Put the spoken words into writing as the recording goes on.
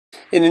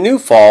In the new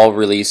fall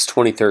release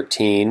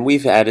 2013,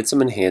 we've added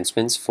some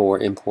enhancements for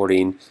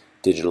importing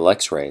digital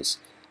x-rays.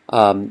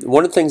 One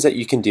of the things that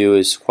you can do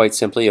is quite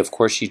simply, of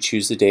course, you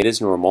choose the date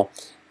as normal.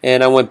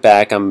 And I went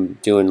back, I'm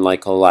doing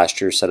like a last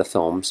year's set of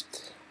films.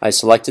 I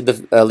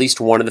selected at least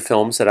one of the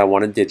films that I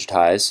want to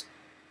digitize.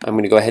 I'm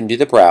going to go ahead and do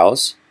the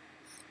browse.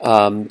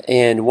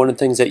 And one of the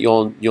things that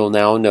you'll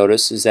now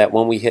notice is that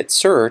when we hit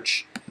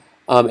search,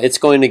 it's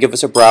going to give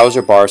us a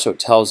browser bar, so it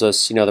tells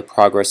us the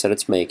progress that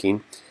it's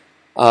making.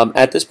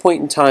 At this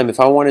point in time, if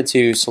I wanted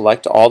to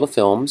select all the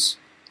films,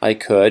 I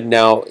could.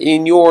 Now,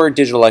 in your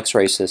digital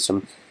x-ray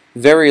system,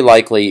 very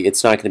likely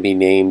it's not going to be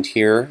named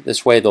here.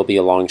 This way there'll be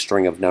a long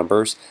string of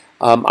numbers.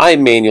 I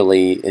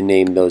manually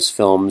name those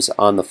films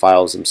on the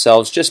files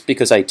themselves just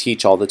because I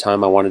teach all the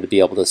time. I wanted to be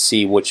able to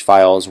see which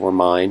files were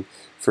mine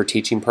for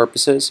teaching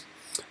purposes.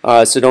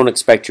 So don't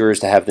expect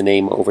yours to have the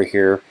name over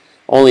here.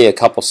 Only a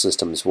couple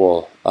systems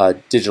will,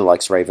 digital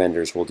x-ray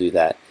vendors will do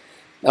that.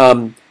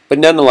 But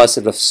nonetheless,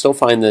 it'll still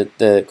find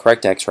the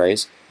correct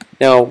x-rays.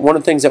 Now, one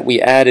of the things that we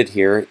added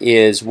here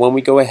is when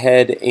we go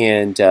ahead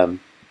and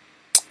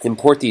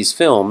import these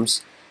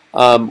films,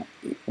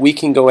 we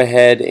can go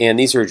ahead and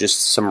these are just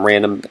some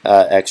random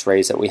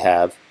x-rays that we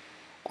have.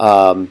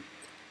 But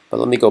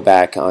let me go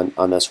back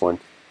on this one.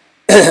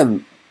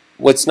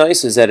 What's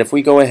nice is that if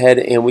we go ahead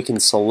and we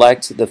can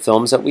select the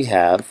films that we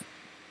have,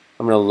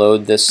 I'm going to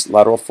load this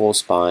lateral full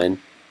spine.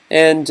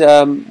 And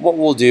what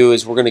we'll do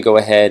is we're going to go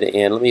ahead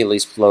and let me at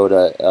least load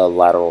a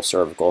lateral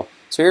cervical.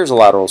 So here's a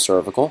lateral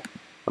cervical.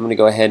 I'm going to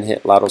go ahead and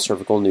hit lateral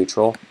cervical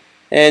neutral.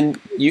 And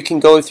you can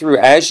go through,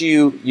 as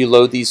you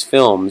load these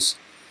films,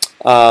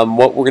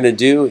 what we're going to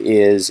do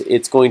is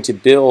it's going to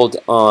build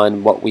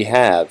on what we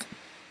have.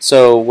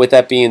 So with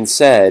that being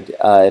said,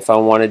 if I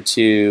wanted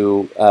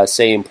to,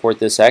 say, import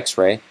this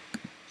x-ray,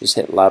 just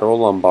hit lateral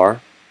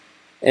lumbar.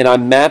 And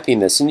I'm mapping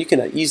this, and you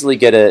can easily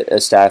get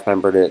a staff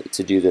member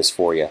to do this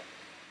for you.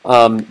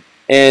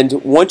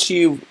 And once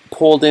you've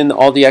pulled in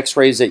all the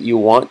x-rays that you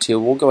want to,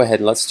 we'll go ahead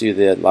and let's do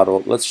the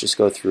lateral. Let's just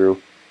go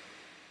through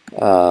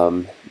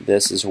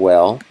this as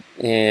well,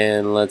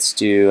 and let's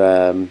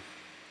do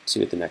see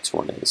what the next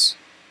one is.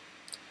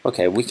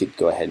 Okay, we could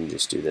go ahead and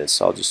just do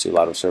this. I'll just do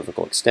lateral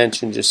cervical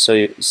extension just so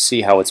you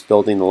see how it's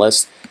building the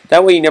list.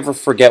 That way you never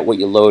forget what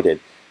you loaded.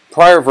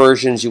 Prior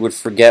versions you would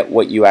forget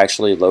what you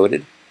actually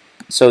loaded,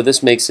 so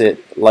this makes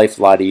life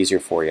a lot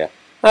easier for you.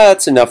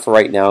 That's enough for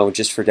right now,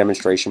 just for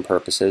demonstration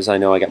purposes. I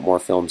know I got more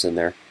films in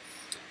there.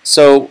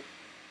 So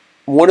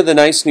one of the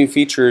nice new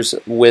features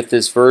with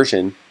this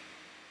version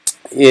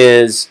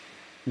is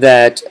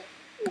that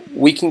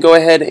we can go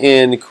ahead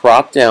and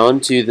crop down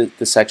to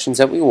the sections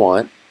that we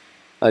want,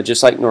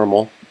 just like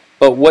normal.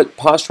 But what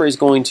PostureRay is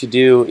going to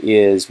do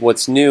is,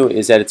 what's new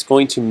is that it's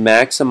going to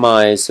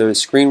maximize the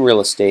screen real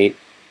estate.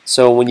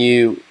 So when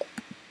you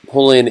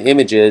pull in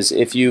images,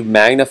 if you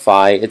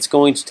magnify, it's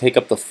going to take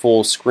up the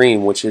full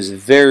screen, which is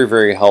very,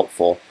 very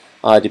helpful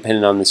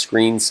depending on the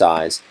screen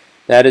size.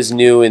 That is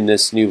new in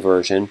this new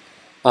version.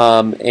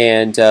 Let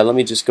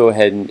me just go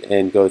ahead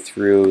and go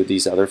through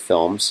these other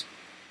films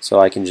so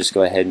I can just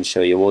go ahead and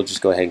show you. We'll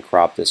just go ahead and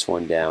crop this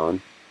one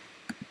down,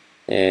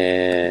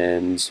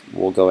 and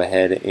we'll go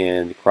ahead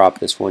and crop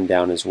this one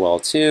down as well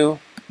too.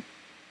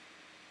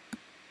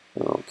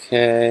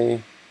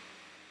 Okay.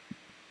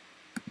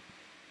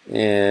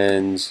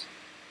 And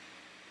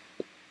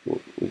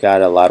we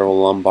got a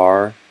lateral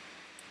lumbar.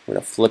 We're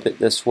going to flip it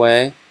this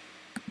way.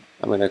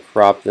 I'm going to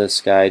crop this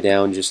guy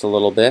down just a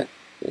little bit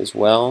as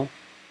well.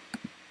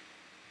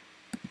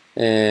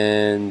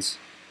 And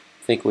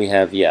I think we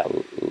have, yeah,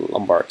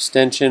 lumbar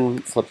extension.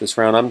 Flip this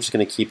around. I'm just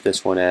going to keep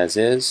this one as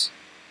is.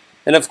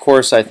 And of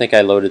course, I think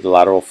I loaded the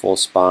lateral full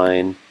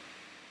spine.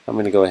 I'm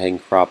going to go ahead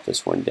and crop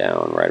this one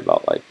down right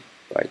about like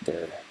right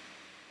there.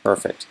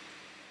 Perfect.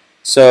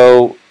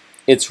 So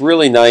it's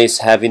really nice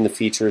having the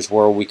features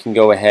where we can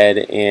go ahead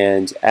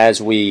and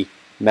as we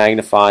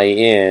magnify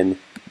in,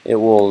 it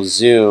will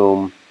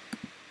zoom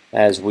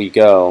as we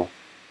go.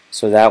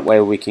 So that way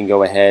we can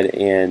go ahead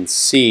and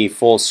see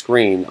full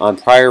screen. On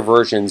prior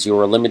versions, you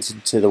were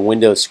limited to the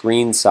window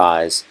screen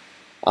size,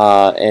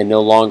 and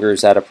no longer is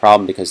that a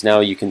problem because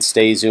now you can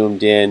stay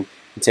zoomed in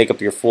and take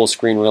up your full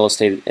screen real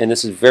estate, and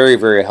this is very,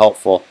 very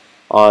helpful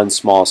on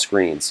small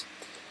screens.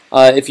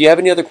 If you have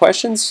any other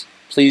questions,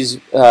 please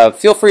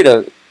feel free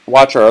to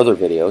watch our other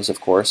videos,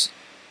 of course.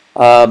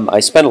 I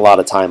spend a lot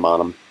of time on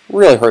them. It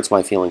really hurts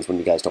my feelings when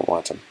you guys don't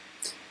watch them.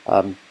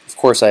 Of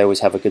course, I always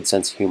have a good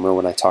sense of humor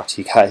when I talk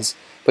to you guys.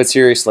 But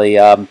seriously,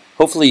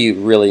 hopefully you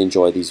really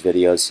enjoy these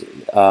videos.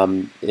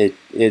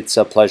 It's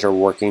a pleasure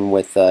working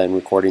with and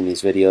recording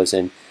these videos,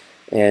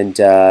 and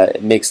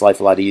it makes life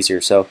a lot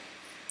easier. So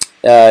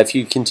if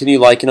you continue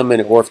liking them,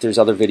 or if there's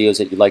other videos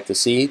that you'd like to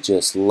see,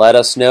 just let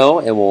us know,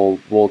 and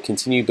we'll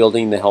continue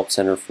building the help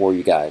center for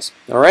you guys.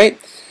 All right.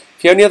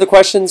 If you have any other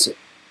questions,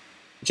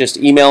 just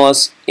email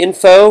us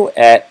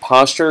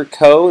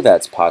info@postureco,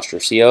 that's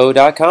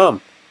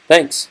postureco.com.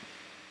 Thanks.